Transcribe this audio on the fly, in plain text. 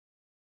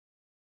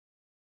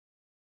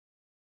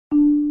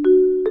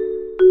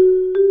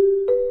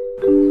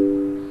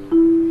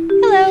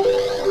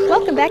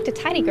Welcome back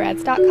to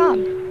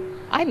TinyGrads.com.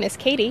 I'm Miss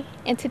Katie,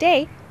 and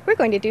today we're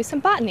going to do some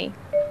botany.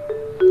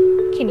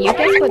 Can you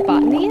guess what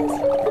botany is?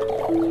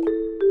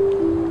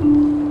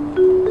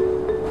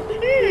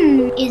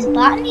 Is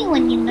botany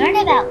when you learn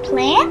about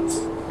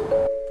plants?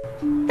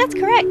 That's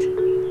correct.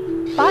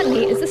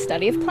 Botany is the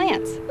study of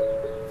plants.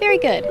 Very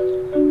good.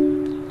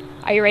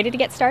 Are you ready to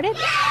get started?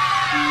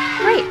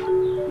 Great.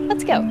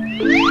 Let's go.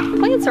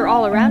 Plants are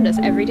all around us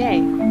every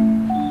day.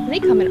 They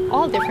come in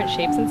all different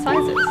shapes and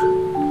sizes.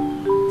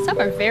 Some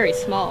are very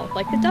small,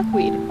 like the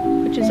duckweed,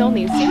 which is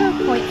only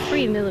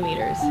 0.3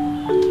 millimeters.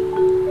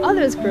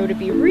 Others grow to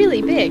be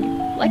really big,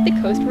 like the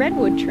coast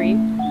redwood tree,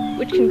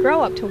 which can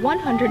grow up to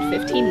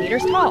 115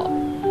 meters tall.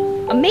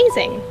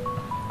 Amazing!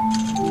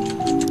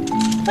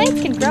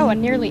 Plants can grow in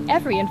nearly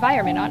every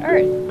environment on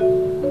Earth,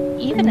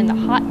 even in the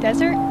hot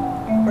desert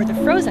or the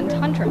frozen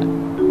tundra.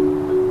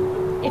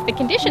 If the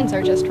conditions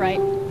are just right,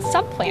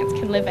 some plants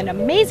can live an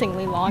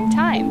amazingly long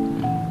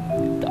time.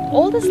 The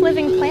oldest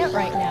living plant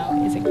right now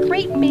is a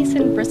Great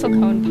Basin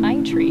bristlecone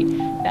pine tree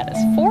that is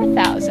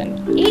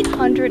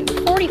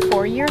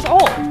 4,844 years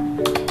old.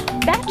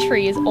 That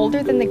tree is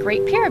older than the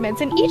Great Pyramids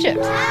in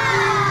Egypt.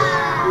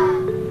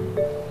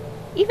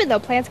 Even though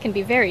plants can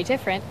be very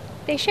different,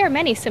 they share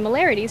many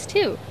similarities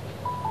too.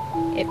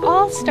 It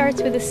all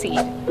starts with a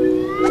seed.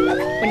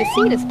 When a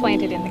seed is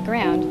planted in the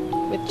ground,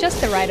 with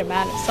just the right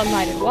amount of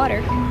sunlight and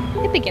water,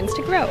 it begins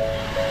to grow.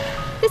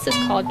 This is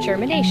called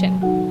germination.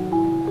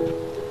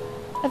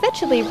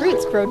 Eventually,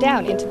 roots grow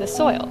down into the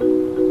soil.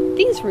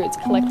 These roots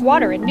collect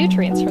water and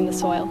nutrients from the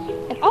soil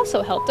and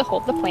also help to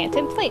hold the plant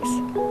in place.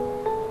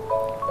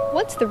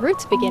 Once the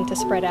roots begin to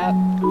spread out,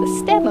 the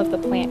stem of the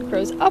plant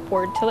grows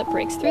upward till it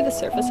breaks through the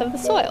surface of the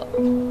soil.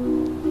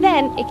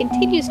 Then it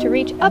continues to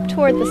reach up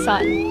toward the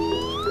sun.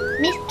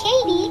 Miss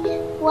Katie,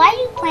 why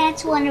do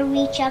plants want to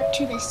reach up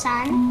to the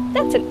sun?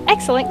 That's an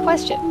excellent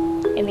question,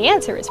 and the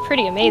answer is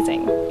pretty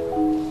amazing.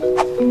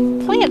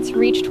 Plants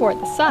reach toward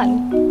the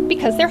sun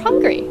because they're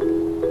hungry.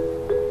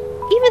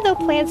 Even though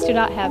plants do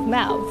not have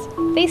mouths,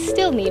 they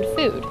still need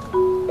food.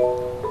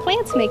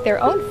 Plants make their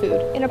own food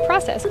in a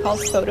process called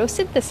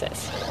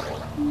photosynthesis.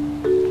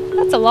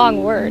 That's a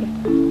long word,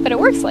 but it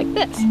works like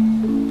this.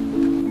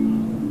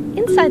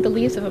 Inside the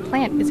leaves of a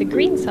plant is a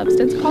green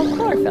substance called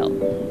chlorophyll.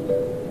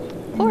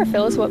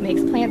 Chlorophyll is what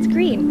makes plants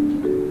green.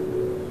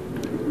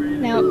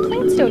 Now,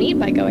 plants don't eat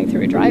by going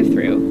through a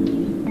drive-thru.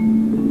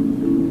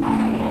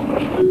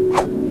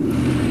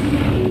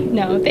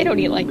 No, they don't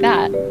eat like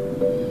that.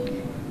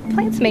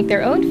 Plants make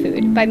their own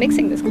food by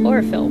mixing this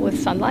chlorophyll with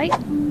sunlight,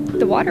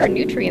 the water and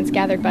nutrients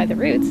gathered by the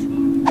roots,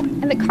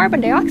 and the carbon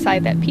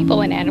dioxide that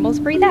people and animals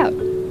breathe out.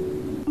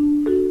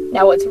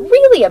 Now what's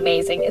really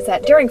amazing is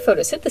that during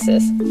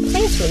photosynthesis,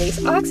 plants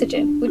release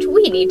oxygen, which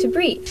we need to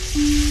breathe.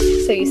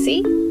 So you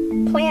see,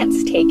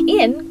 plants take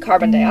in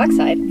carbon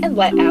dioxide and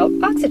let out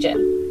oxygen.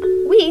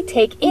 We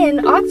take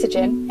in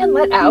oxygen and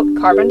let out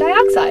carbon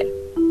dioxide.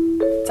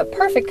 It's a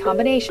perfect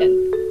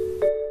combination.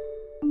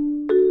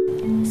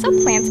 Some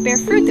plants bear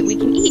fruit that we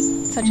can eat,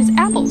 such as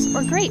apples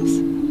or grapes.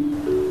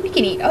 We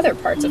can eat other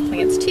parts of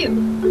plants too,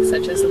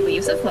 such as the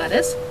leaves of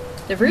lettuce,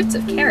 the roots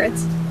of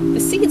carrots, the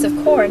seeds of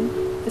corn,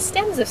 the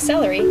stems of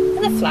celery,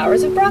 and the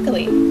flowers of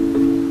broccoli.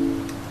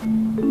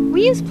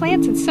 We use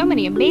plants in so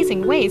many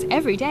amazing ways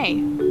every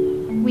day.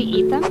 We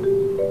eat them.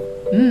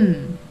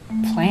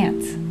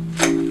 Plants.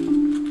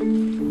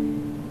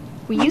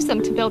 We use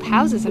them to build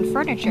houses and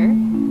furniture.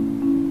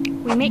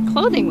 We make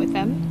clothing with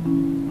them.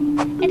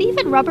 And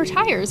even rubber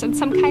tires and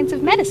some kinds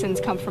of medicines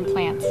come from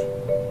plants.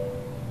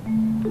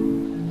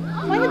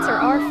 Plants are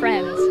our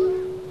friends.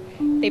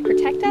 They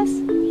protect us,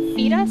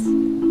 feed us,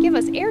 give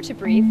us air to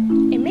breathe,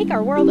 and make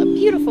our world a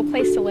beautiful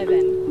place to live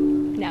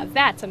in. Now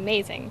that's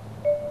amazing.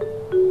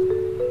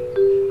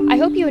 I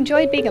hope you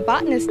enjoyed being a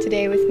botanist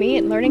today with me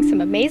and learning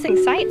some amazing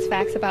science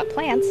facts about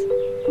plants.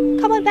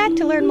 Come on back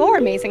to learn more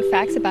amazing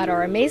facts about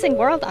our amazing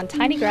world on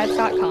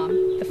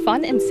TinyGrads.com, the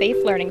fun and safe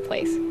learning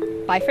place.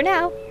 Bye for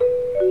now.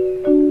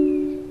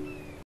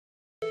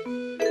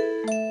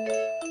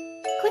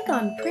 Click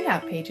on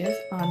printout pages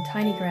on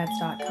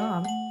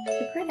TinyGrads.com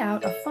to print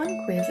out a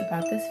fun quiz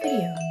about this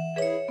video.